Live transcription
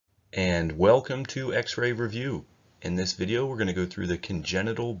And welcome to X-ray review. In this video we're going to go through the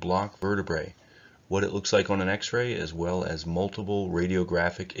congenital block vertebrae, what it looks like on an X-ray, as well as multiple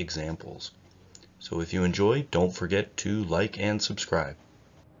radiographic examples. So if you enjoy, don't forget to like and subscribe.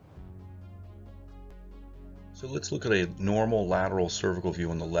 So let's look at a normal lateral cervical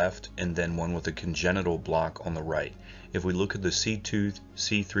view on the left and then one with a congenital block on the right. If we look at the C2,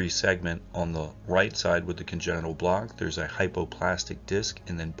 C3 segment on the right side with the congenital block, there's a hypoplastic disc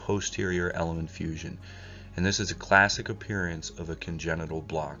and then posterior element fusion. And this is a classic appearance of a congenital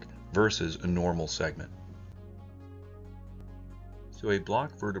block versus a normal segment. So a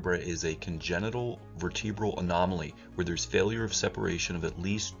block vertebra is a congenital vertebral anomaly where there's failure of separation of at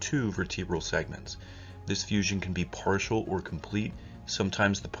least two vertebral segments. This fusion can be partial or complete.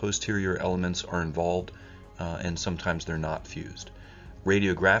 Sometimes the posterior elements are involved and sometimes they're not fused.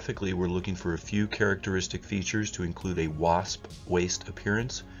 Radiographically, we're looking for a few characteristic features to include a wasp waist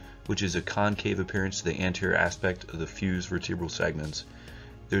appearance, which is a concave appearance to the anterior aspect of the fused vertebral segments.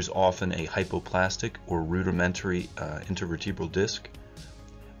 There's often a hypoplastic or rudimentary intervertebral disc.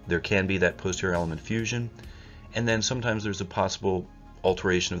 There can be that posterior element fusion, and then sometimes there's a possible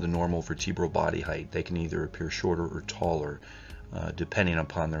alteration of the normal vertebral body height. They can either appear shorter or taller depending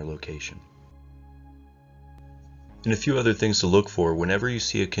upon their location. And a few other things to look for: whenever you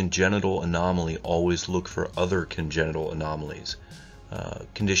see a congenital anomaly, always look for other congenital anomalies.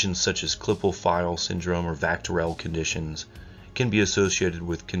 Conditions such as Klippel-Feil syndrome or Vertebral conditions can be associated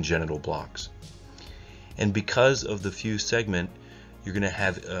with congenital blocks. And because of the fused segment, you're going to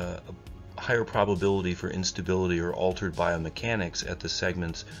have a higher probability for instability or altered biomechanics at the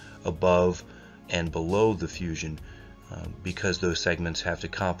segments above and below the fusion because those segments have to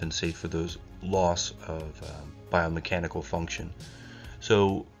compensate for those loss of biomechanical function.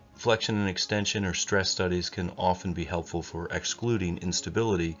 So flexion and extension or stress studies can often be helpful for excluding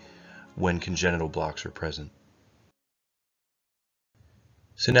instability when congenital blocks are present.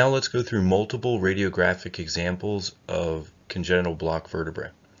 So now let's go through multiple radiographic examples of congenital block vertebrae.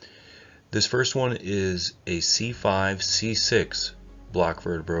 This first one is a C5, C6 block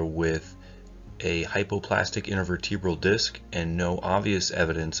vertebra with a hypoplastic intervertebral disc and no obvious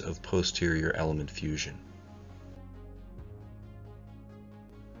evidence of posterior element fusion.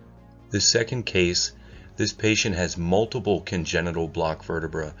 This second case, this patient has multiple congenital block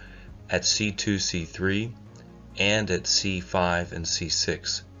vertebra at C2, C3 and at C5 and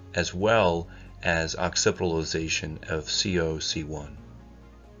C6, as well as occipitalization of CO, C1.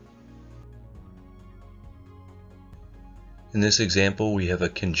 In this example, we have a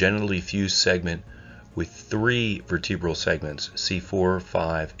congenitally fused segment with three vertebral segments, C4,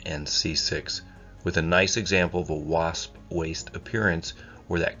 5, and C6, with a nice example of a wasp waist appearance,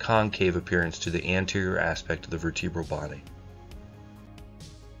 or that concave appearance to the anterior aspect of the vertebral body.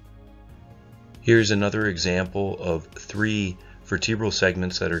 Here's another example of three vertebral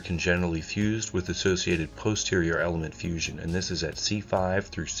segments that are congenitally fused with associated posterior element fusion, and this is at C5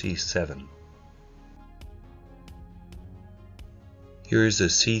 through C7. Here is a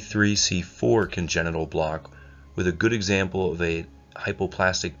C3, C4 congenital block with a good example of a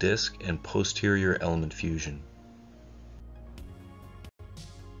hypoplastic disc and posterior element fusion.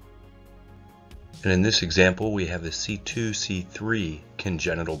 And in this example, we have a C2, C3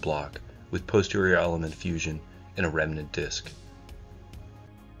 congenital block with posterior element fusion and a remnant disc.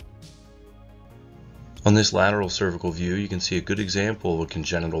 On this lateral cervical view, you can see a good example of a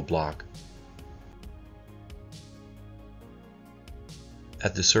congenital block.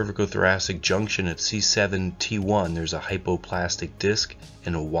 At the cervicothoracic junction at C7, T1, there's a hypoplastic disc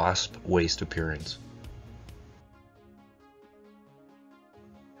and a wasp waist appearance.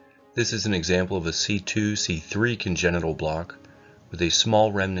 This is an example of a C2, C3 congenital block with a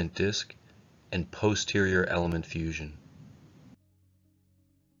small remnant disc and posterior element fusion.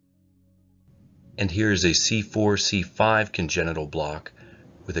 And here is a C4, C5 congenital block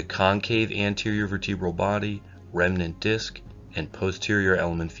with a concave anterior vertebral body, remnant disc, and posterior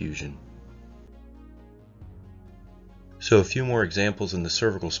element fusion. So a few more examples in the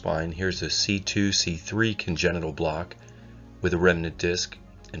cervical spine. Here's a C2, C3 congenital block with a remnant disc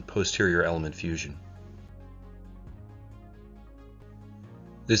and posterior element fusion.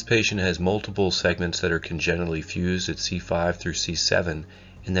 This patient has multiple segments that are congenitally fused at C5 through C7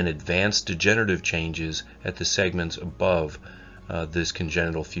 and then advanced degenerative changes at the segments above this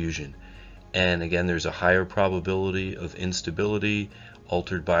congenital fusion. And again, there's a higher probability of instability,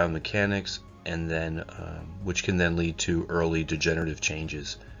 altered biomechanics, and then which can then lead to early degenerative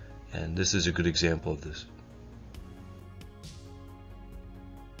changes. And this is a good example of this.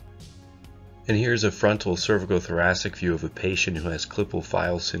 And here's a frontal cervicothoracic view of a patient who has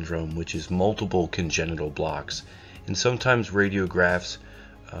Klippel-Feil syndrome, which is multiple congenital blocks. And sometimes radiographs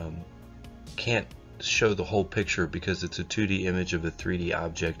can't show the whole picture because it's a 2D image of a 3D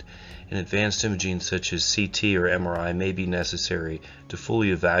object, and advanced imaging such as CT or MRI may be necessary to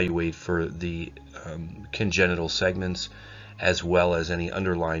fully evaluate for the congenital segments as well as any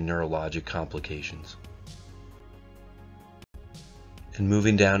underlying neurologic complications. And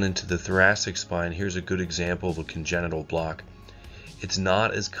moving down into the thoracic spine, here's a good example of a congenital block. It's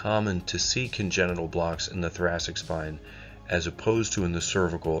not as common to see congenital blocks in the thoracic spine as opposed to in the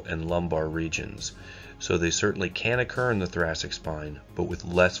cervical and lumbar regions. So they certainly can occur in the thoracic spine, but with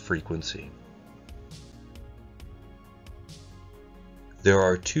less frequency. There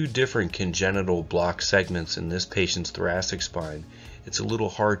are two different congenital block segments in this patient's thoracic spine. It's a little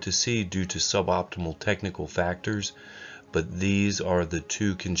hard to see due to suboptimal technical factors, but these are the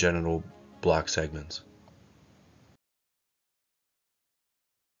two congenital block segments.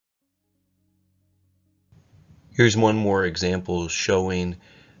 Here's one more example showing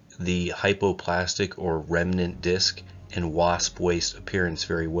the hypoplastic or remnant disc and wasp waist appearance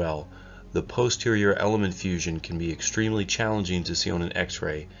very well. The posterior element fusion can be extremely challenging to see on an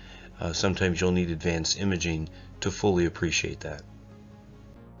X-ray. Sometimes you'll need advanced imaging to fully appreciate that.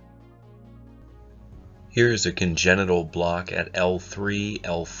 Here's a congenital block at L3,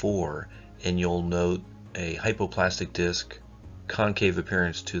 L4, and you'll note a hypoplastic disc, concave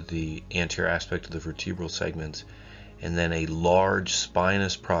appearance to the anterior aspect of the vertebral segments, and then a large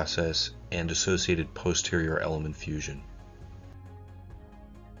spinous process and associated posterior element fusion.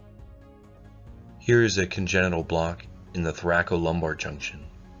 Here is a congenital block in the thoracolumbar junction.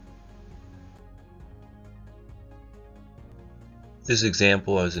 This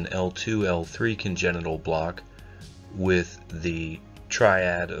example is an L2, L3 congenital block with the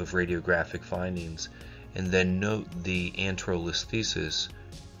triad of radiographic findings, and then note the anterolisthesis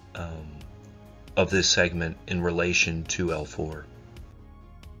of this segment in relation to L4.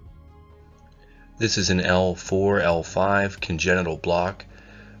 This is an L4, L5 congenital block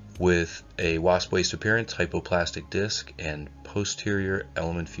with a wasp waist appearance, hypoplastic disc, and posterior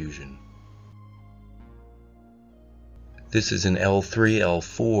element fusion. This is an L3,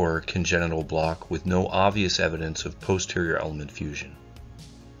 L4 congenital block with no obvious evidence of posterior element fusion.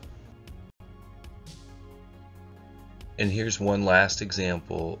 And here's one last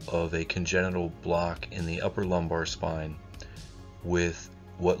example of a congenital block in the upper lumbar spine with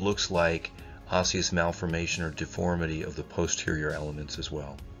what looks like osseous malformation or deformity of the posterior elements as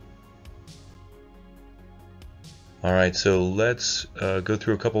well. Alright, so let's go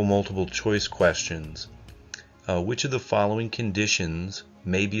through a couple multiple choice questions. Which of the following conditions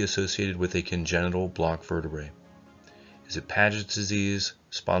may be associated with a congenital block vertebrae? Is it Paget's disease,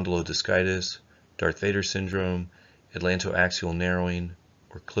 spondylodiscitis, Darth Vader syndrome, atlantoaxial narrowing,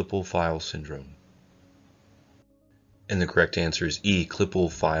 or Klippel-Feil syndrome? And the correct answer is E,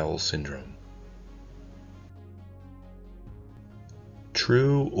 Klippel-Feil syndrome.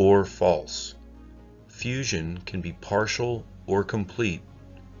 True or false? Fusion can be partial or complete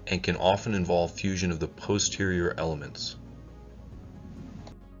and can often involve fusion of the posterior elements.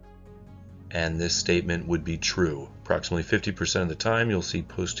 And this statement would be true. Approximately 50% of the time you'll see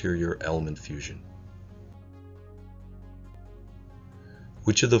posterior element fusion.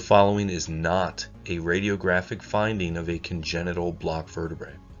 Which of the following is not a radiographic finding of a congenital block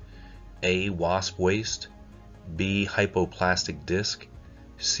vertebrae? A, wasp waist, B, hypoplastic disc,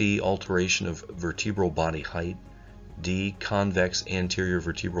 C, alteration of vertebral body height, D, convex anterior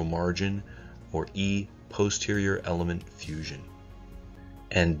vertebral margin, or E, posterior element fusion.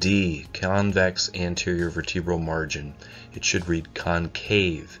 And D, convex anterior vertebral margin. It should read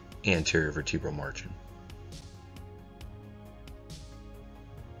concave anterior vertebral margin.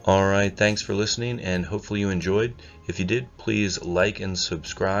 Alright, thanks for listening, and hopefully you enjoyed. If you did, please like and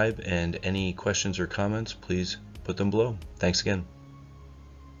subscribe, and any questions or comments, please put them below. Thanks again.